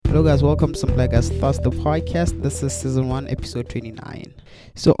Hello guys, welcome to Some Black Guys Thoughts, the podcast. This is season 1, episode 29.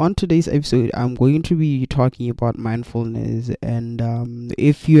 So on today's episode, I'm going to be talking about mindfulness, and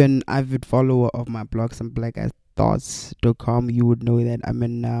if you're an avid follower of my blog, Some Black Guys Thoughts.com, you would know that I'm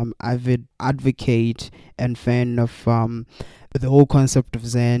an avid advocate and fan of the whole concept of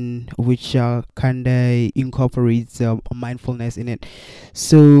Zen, which kind of incorporates mindfulness in it.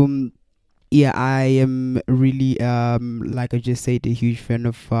 So yeah, I am really, like I just said, a huge fan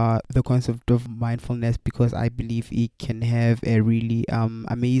of the concept of mindfulness, because I believe it can have a really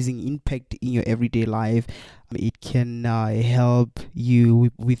amazing impact in your everyday life. It can help you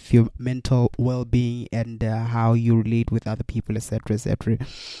with your mental well-being and how you relate with other people, etc., etc.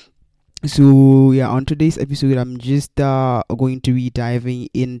 So yeah, on today's episode, I'm just going to be diving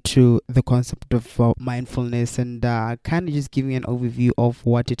into the concept of mindfulness and kind of just giving an overview of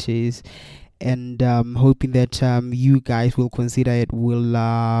what it is, and hoping that you guys will consider it, will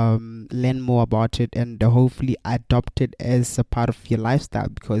learn more about it, and hopefully adopt it as a part of your lifestyle,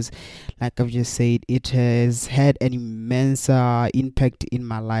 because like I've just said, it has had an immense impact in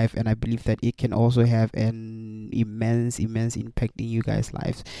my life, and I believe that it can also have an immense impact in you guys'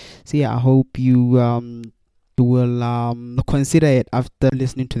 lives. So yeah, I hope you will consider it after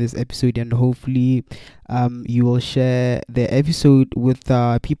listening to this episode, and hopefully you will share the episode with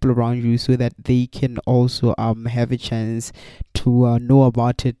people around you, so that they can also have a chance to know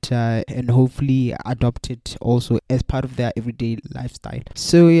about it, and hopefully adopt it also as part of their everyday lifestyle.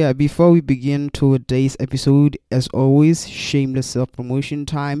 So yeah, before we begin today's episode, as always, shameless self-promotion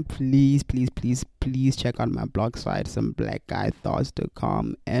time. Please check out my blog site,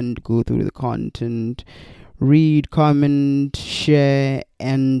 someblackguythoughts.com, and go through the content, read, comment, share,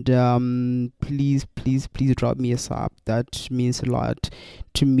 and please drop me a sub. That means a lot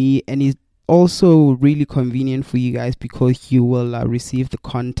to me, and it's also really convenient for you guys, because you will receive the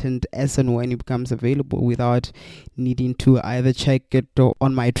content as and when it becomes available, without needing to either check it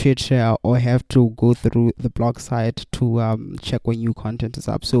on my Twitter or have to go through the blog site to check when new content is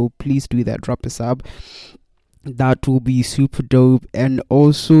up. So please do that, drop a sub. That will be super dope. And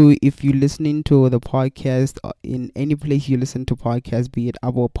also, if you're listening to the podcast in any place you listen to podcasts, be it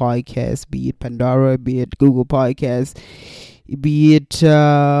Apple Podcasts, be it Pandora, be it Google Podcasts, be it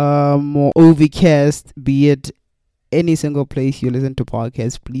Overcast, be it any single place you listen to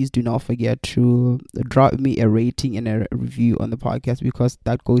podcasts, please do not forget to drop me a rating and a review on the podcast, because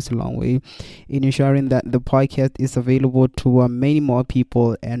that goes a long way in ensuring that the podcast is available to many more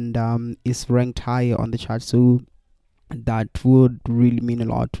people, and is ranked higher on the chart. So that would really mean a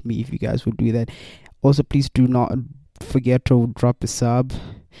lot to me if you guys would do that. Also, please do not forget to drop a sub.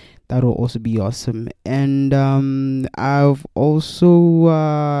 That will also be awesome. And I've also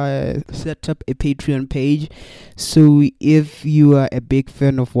set up a Patreon page. So if you are a big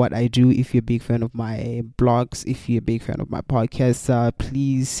fan of what I do, if you're a big fan of my blogs, if you're a big fan of my podcasts,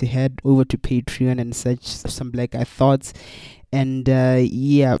 please head over to Patreon and search Some Black Guy Thoughts. And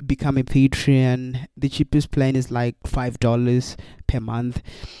yeah, become a Patreon. The cheapest plan is like $5 per month.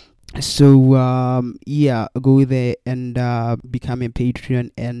 So yeah, go there and become a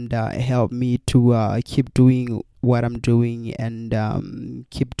Patreon, and help me to keep doing what I'm doing, and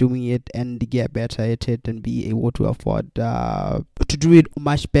keep doing it and get better at it, and be able to afford to do it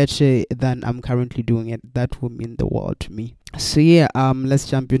much better than I'm currently doing it. That would mean the world to me. So yeah, let's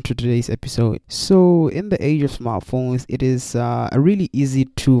jump into today's episode. So in the age of smartphones, it is really easy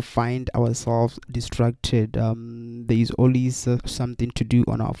to find ourselves distracted. There is always something to do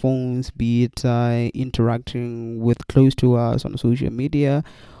on our phones, be it interacting with close to us on social media,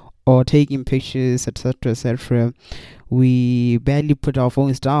 or taking pictures, etc. We barely put our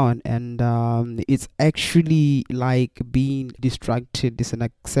phones down, and it's actually like being distracted is an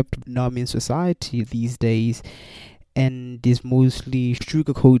accepted norm in society these days, and is mostly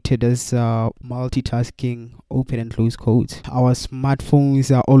sugar-coated as multitasking, open and close quotes. Our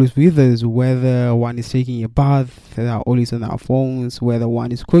smartphones are always with us, whether one is taking a bath, they are always on our phones, whether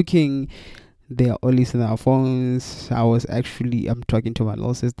one is cooking, they are always on our phones. I'm talking to my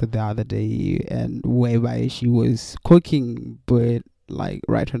little sister the other day, and whereby she was cooking, but like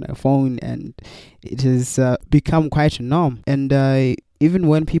right on her phone, and it has become quite a norm. And even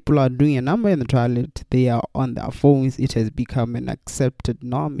when people are doing a number in the toilet, they are on their phones. It has become an accepted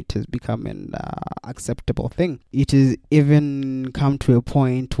norm. It has become an acceptable thing. It has even come to a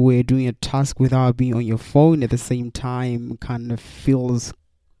point where doing a task without being on your phone at the same time kind of feels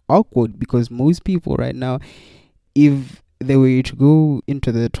awkward, because most people right now, if they were to go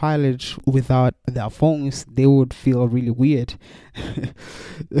into the toilet without their phones, they would feel really weird.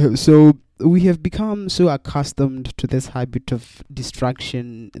 So we have become so accustomed to this habit of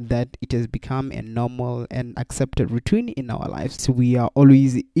distraction that it has become a normal and accepted routine in our lives. So we are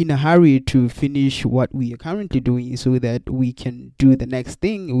always in a hurry to finish what we are currently doing so that we can do the next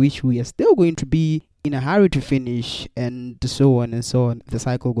thing, which we are still going to be in a hurry to finish, and so on and so on. The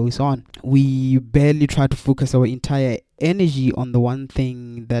cycle goes on. We barely try to focus our entire energy on the one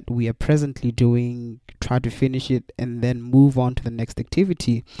thing that we are presently doing, try to finish it, and then move on to the next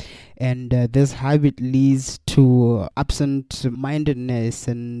activity. And this habit leads to absent-mindedness,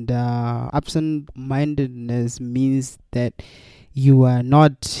 and absent-mindedness means that you are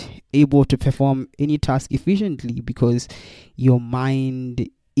not able to perform any task efficiently because your mind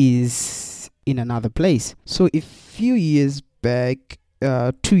is in another place. So a few years back,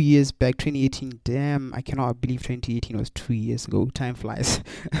 2 years back, 2018, damn, I cannot believe 2018 was 2 years ago. Time flies.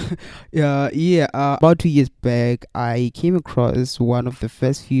 About 2 years back, I came across one of the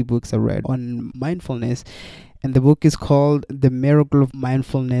first few books I read on mindfulness, and the book is called The Miracle of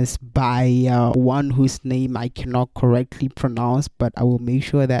Mindfulness by one whose name I cannot correctly pronounce, but I will make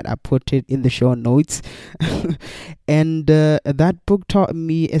sure that I put it in the show notes. And that book taught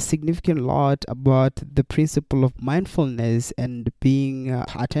me a significant lot about the principle of mindfulness and being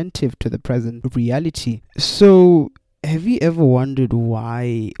attentive to the present reality. So, have you ever wondered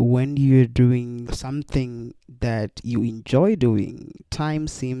why, when you're doing something that you enjoy doing, time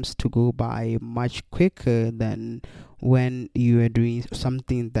seems to go by much quicker than when you are doing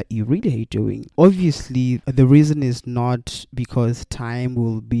something that you really hate doing? Obviously, the reason is not because time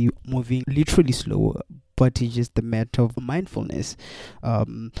will be moving literally slower, but it's just the matter of mindfulness.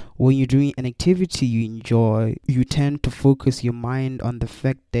 When you're doing an activity you enjoy, you tend to focus your mind on the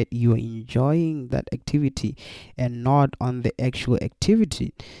fact that you are enjoying that activity and not on the actual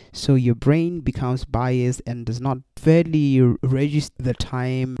activity. So your brain becomes biased and does not fairly register the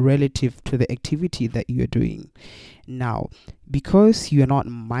time relative to the activity that you're doing. Now, because you are not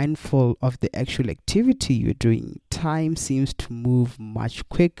mindful of the actual activity you're doing, time seems to move much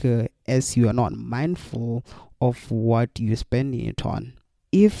quicker as you are not mindful of what you're spending it on.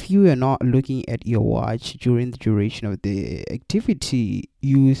 If you are not looking at your watch during the duration of the activity,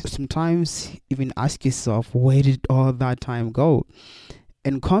 you sometimes even ask yourself, where did all that time go?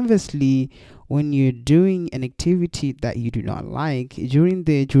 And conversely, when you're doing an activity that you do not like, during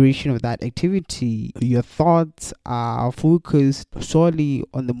the duration of that activity, your thoughts are focused solely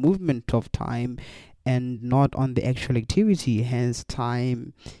on the movement of time and not on the actual activity. Hence,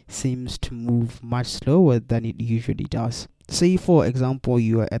 time seems to move much slower than it usually does. Say, for example,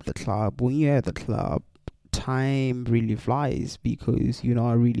 you are at the club. When you're at the club, time really flies because you're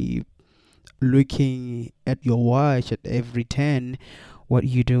not really looking at your watch at every 10. What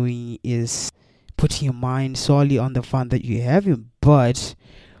you're doing is putting your mind solely on the fun that you're having. But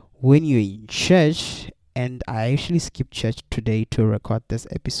when you're in church, and I actually skipped church today to record this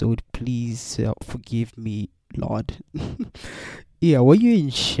episode, please forgive me, Lord. When you're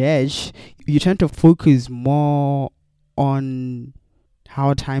in church, you tend to focus more on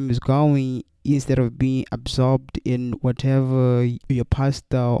how time is going instead of being absorbed in whatever your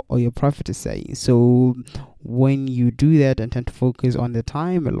pastor or your prophet is saying. So when you do that and tend to focus on the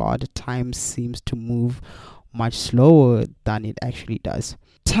time a lot, time seems to move much slower than it actually does.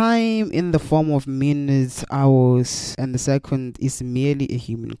 Time in the form of minutes, hours, and the second is merely a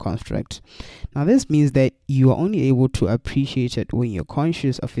human construct. Now, this means that you are only able to appreciate it when you're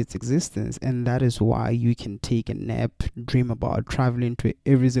conscious of its existence, and that is why you can take a nap, dream about traveling to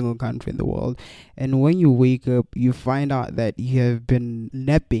every single country in the world, and when you wake up, you find out that you have been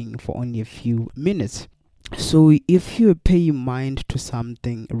napping for only a few minutes. So if you pay mind to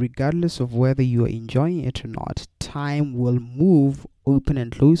something, regardless of whether you are enjoying it or not, time will move, open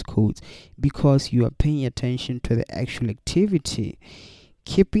and close quotes, because you are paying attention to the actual activity.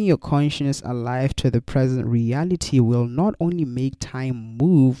 Keeping your consciousness alive to the present reality will not only make time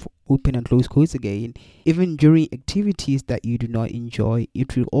move, open and close quotes again, even during activities that you do not enjoy,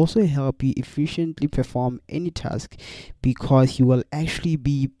 it will also help you efficiently perform any task because you will actually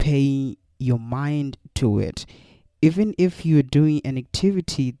be paying your mind to it. Even if you're doing an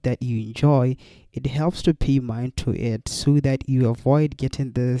activity that you enjoy, it helps to pay mind to it so that you avoid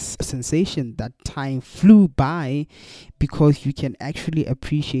getting this sensation that time flew by, because you can actually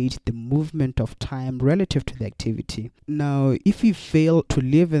appreciate the movement of time relative to the activity. Now, if you fail to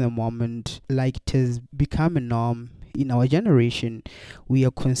live in the moment like it has become a norm in our generation, we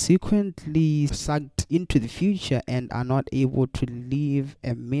are consequently sucked into the future and are not able to live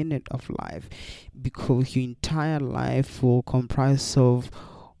a minute of life, because your entire life will comprise of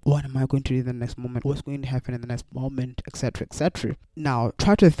what am I going to do in the next moment? What's going to happen in the next moment? Etc. etc. Now,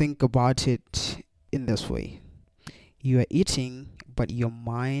 try to think about it in this way. You are eating, but your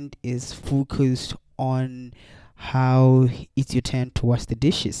mind is focused on how it's your turn to wash the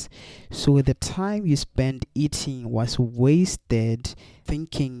dishes. So the time you spent eating was wasted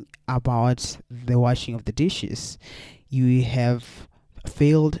thinking about the washing of the dishes. You have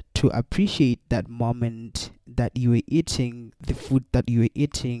failed to appreciate that moment that you were eating, the food that you were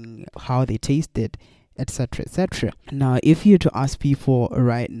eating, how they tasted, etc. etc. Now, if you were to ask people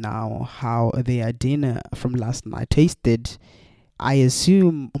right now how their dinner from last night tasted, I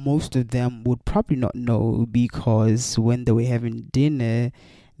assume most of them would probably not know, because when they were having dinner,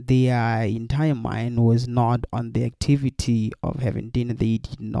 their entire mind was not on the activity of having dinner. They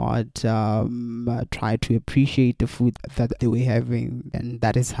did not try to appreciate the food that they were having, and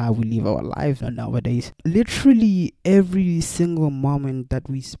that is how we live our lives nowadays. Literally every single moment that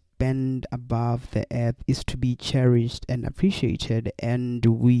we spend above the earth is to be cherished and appreciated, and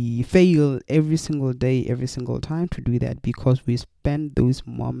we fail every single day, every single time to do that, because we spend those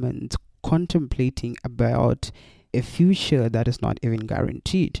moments contemplating about a future that is not even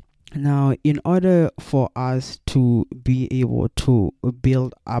guaranteed. Now, in order for us to be able to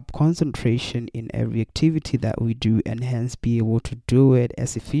build up concentration in every activity that we do, and hence be able to do it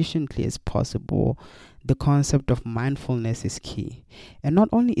as efficiently as possible, the concept of mindfulness is key. And not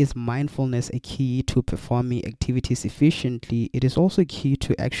only is mindfulness a key to performing activities efficiently, it is also key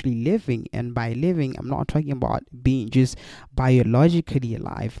to actually living. And by living, I'm not talking about being just biologically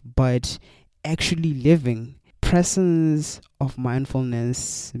alive, but actually living. Presence of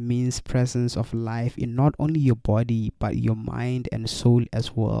mindfulness means presence of life in not only your body, but your mind and soul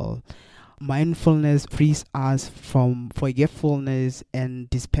as well. Mindfulness frees us from forgetfulness and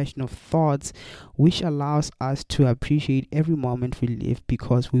dispersion of thoughts, which allows us to appreciate every moment we live,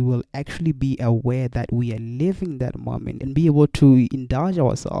 because we will actually be aware that we are living that moment and be able to indulge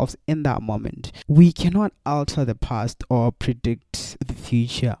ourselves in that moment. We cannot alter the past or predict the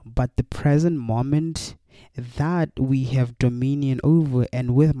future, but the present moment that we have dominion over,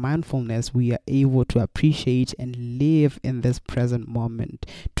 and with mindfulness we are able to appreciate and live in this present moment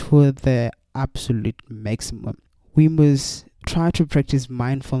to the absolute maximum. We must try to practice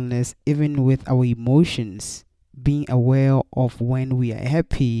mindfulness even with our emotions, being aware of when we are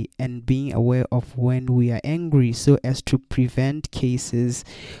happy and being aware of when we are angry, so as to prevent cases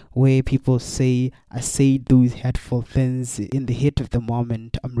where people say, I said those hurtful things in the heat of the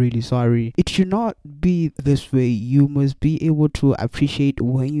moment, I'm really sorry. It should not be this way. You must be able to appreciate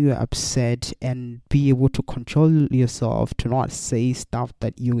when you are upset and be able to control yourself to not say stuff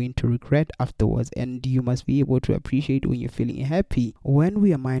that you're going to regret afterwards. And you must be able to appreciate when you're feeling happy. When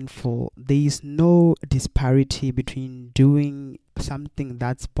we are mindful, there is no disparity between doing something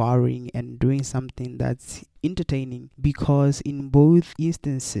that's boring and doing something that's entertaining, because in both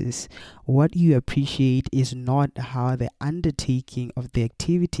instances what you appreciate is not how the undertaking of the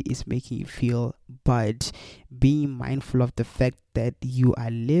activity is making you feel, but being mindful of the fact that you are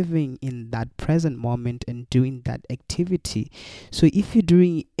living in that present moment and doing that activity. So if you're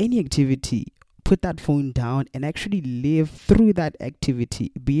doing any activity, put that phone down and actually live through that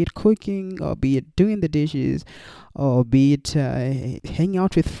activity, be it cooking or be it doing the dishes or be it hanging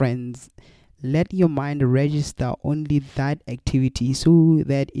out with friends. Let your mind register only that activity so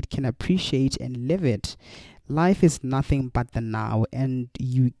that it can appreciate and live it. Life is nothing but the now, and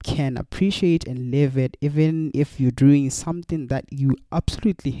you can appreciate and live it even if you're doing something that you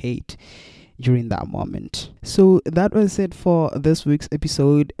absolutely hate during that moment. So that was it for this week's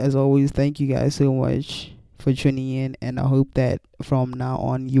episode. As always, thank you guys so much for tuning in, and I hope that from now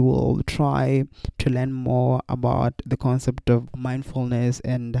on you will try to learn more about the concept of mindfulness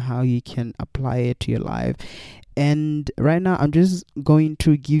and how you can apply it to your life. And right now I'm just going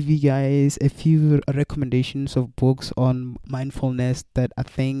to give you guys a few recommendations of books on mindfulness that I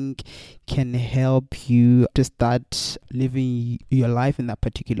think can help you to start living your life in that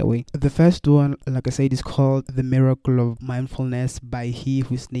particular way. The first one, like I said, is called The Miracle of Mindfulness by he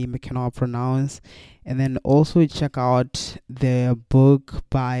whose name I cannot pronounce. And then also check out the book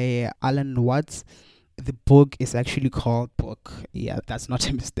by Alan Watts. The book is actually called Book. Yeah, that's not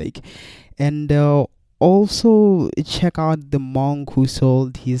a mistake. And also check out The Monk Who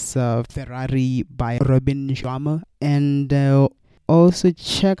Sold His Ferrari by Robin Sharma. And also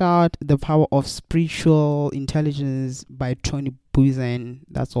check out The Power of Spiritual Intelligence by Tony Buzan.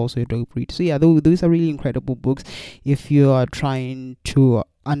 That's also a dope read. So yeah, those are really incredible books if you are trying to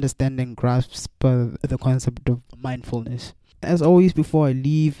understand and grasp the concept of mindfulness. As always, before I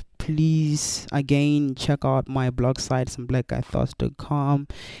leave, please again check out my blog site, someblackguythoughts.com.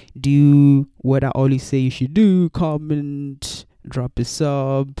 Do what I always say you should do: comment, drop a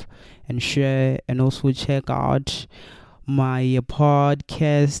sub, and share. And also check out my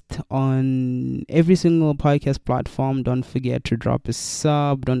podcast on every single podcast platform. Don't forget to drop a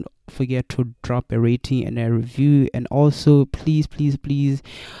sub, don't forget to drop a rating and a review. And also please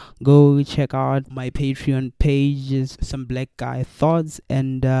go check out my Patreon page, is Some Black Guy Thoughts,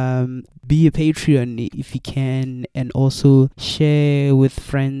 and be a Patreon if you can, and also share with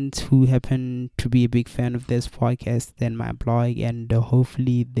friends who happen to be a big fan of this podcast and my blog, and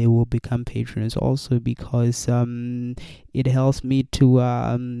hopefully they will become patrons also, because it helps me to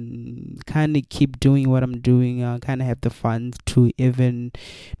kind of keep doing what I'm doing, kind of have the funds to even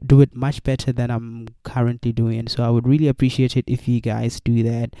do it much better than I'm currently doing. So I would really appreciate it if you guys do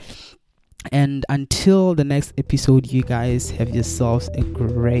that. And until the next episode, you guys have yourselves a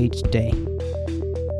great day.